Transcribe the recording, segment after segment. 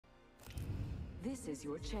This is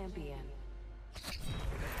your champion.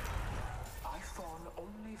 I fall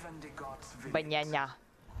only when the gods will. Banana.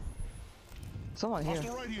 Someone here.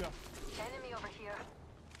 Hostile right here. Enemy over here.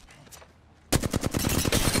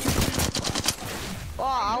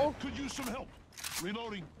 Wow. Could use some help.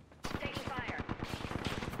 Reloading. Taking fire.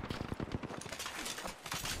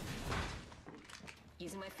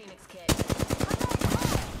 Using my Phoenix kit.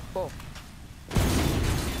 Oh.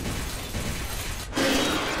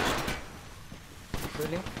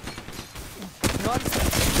 Really? Not.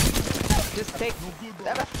 Just take.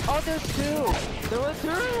 Oh, there's two. There were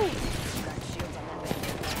two.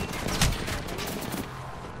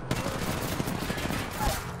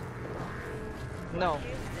 No.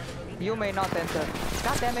 You may not enter.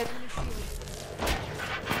 God damn it.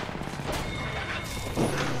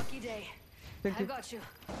 Lucky day. Thank you. I got you.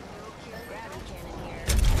 Gravity cannon here.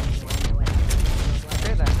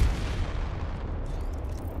 Okay then.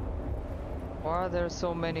 Why are there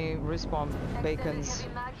so many respawn beacons?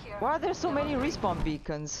 Why are there so many respawn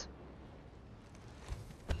beacons?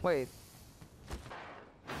 Wait.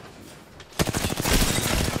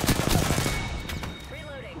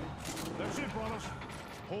 Reloading. That's it, brothers.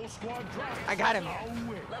 Whole squad drop. I got him.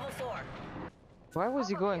 Level 4. Why was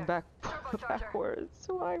he going backwards?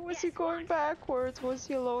 Why was he going backwards? Was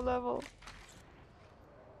he low level?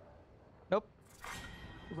 Nope.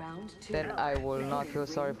 Round 2. Then I will not feel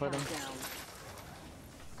sorry for them.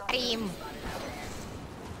 Aim.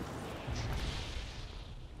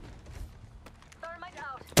 Thermite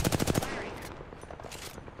out. Firing.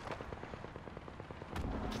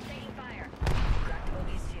 Taking fire. Cracked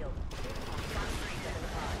Bogey's shield. Got 3 dead in the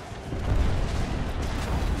pod.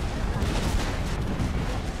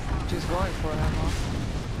 She's going for him, huh?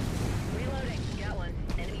 Reloading. Got one.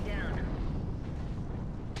 Enemy down.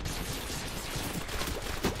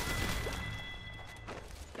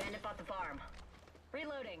 Bandit bought the farm.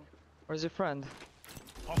 Reloading. Where's your friend?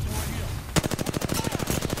 Hostile right here.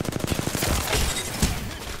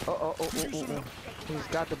 Oh. He's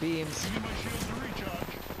got the beams. Give me my shield to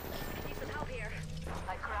recharge. Need some help here.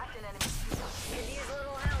 I cracked an enemy. Could use a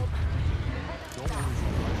little help. Don't worry,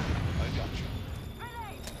 brother. I got you.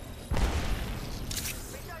 Grenade!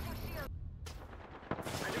 Recharging shield.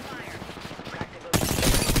 Under fire. Cracked a bogey.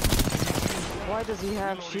 Why does he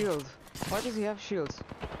have shield? Why does he have shields?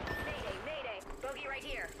 Mayday, mayday. Bogey right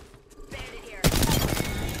here. Bandit here.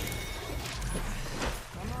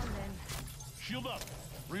 Come on then. Shield up.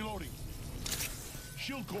 Reloading.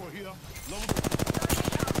 Shield core here. Level.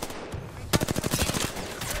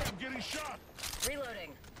 I'm getting shot.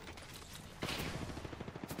 Reloading.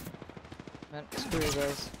 Man, screw you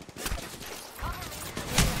guys.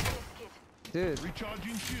 Dude,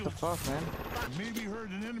 Recharging what shield. the fuck, man? Maybe heard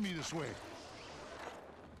an enemy this way.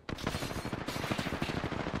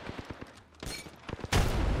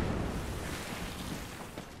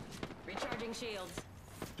 Recharging shields.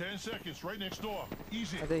 10 seconds. Right next door.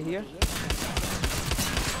 Easy. Are they here?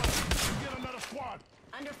 Get another squad.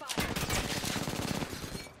 Under fire.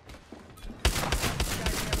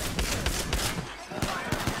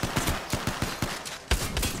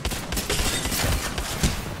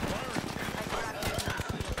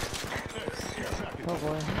 Oh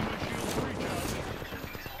boy.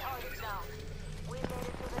 Target down. We made it to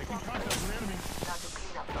the Making contact with enemy. Now to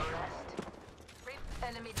clean up the rest.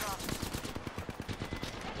 Enemy dropped.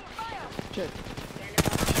 Taking fire. Shit.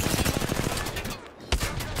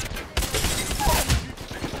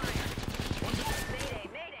 Mayday,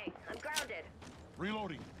 mayday. I'm grounded.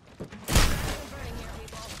 Reloading. Burning here,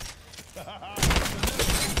 people.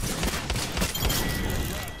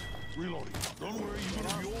 Reloading. Don't worry, you're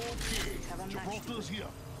gonna be okay. Gibraltar's here.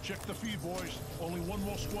 Check the feed, boys. Only one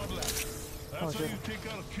more squad left. That's how shit. you take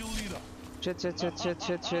out a kill leader.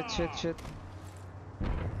 Shit.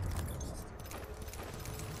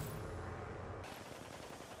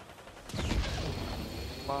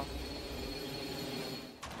 Wow.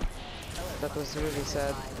 That was really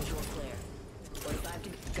sad. Visual clear. 45 to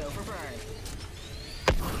go for burn.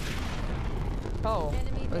 Oh,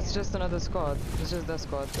 it's just another squad. It's just that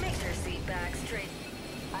squad. Make her seat back straight.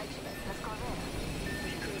 Let's go there. We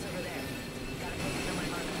can cruise over there. Gotta take it on my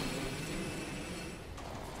marker.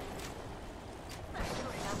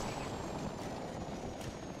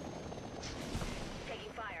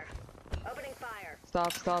 Taking fire. Opening fire.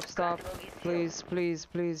 Stop. Please,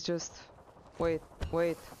 just wait.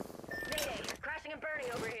 Mayday. Crashing and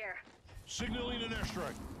burning over here. Signaling an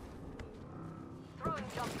airstrike. Throwing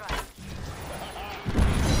jump drive.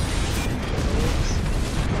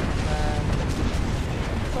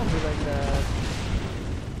 Don't be like that.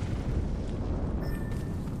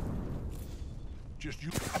 Just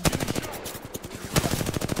you. I'm getting shot.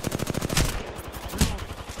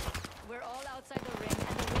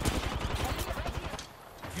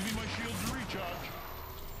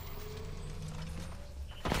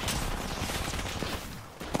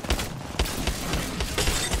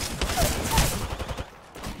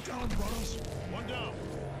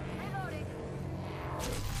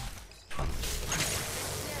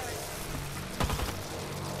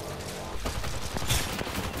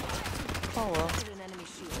 well. Hit an enemy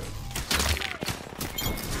shield.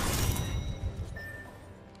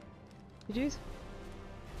 GG's.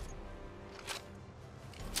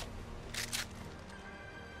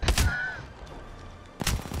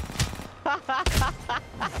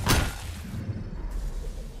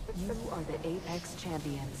 You are the Apex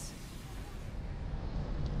champions.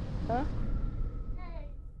 Huh?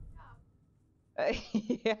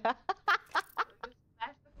 Yeah.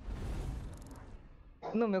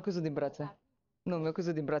 Nu mi-au căzut din brațe. Nu mi-au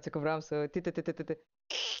căzut din brațe că vreau să...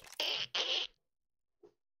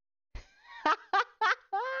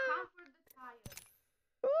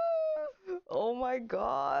 Oh my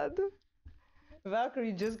god!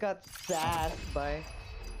 Valkyrie just got sassed by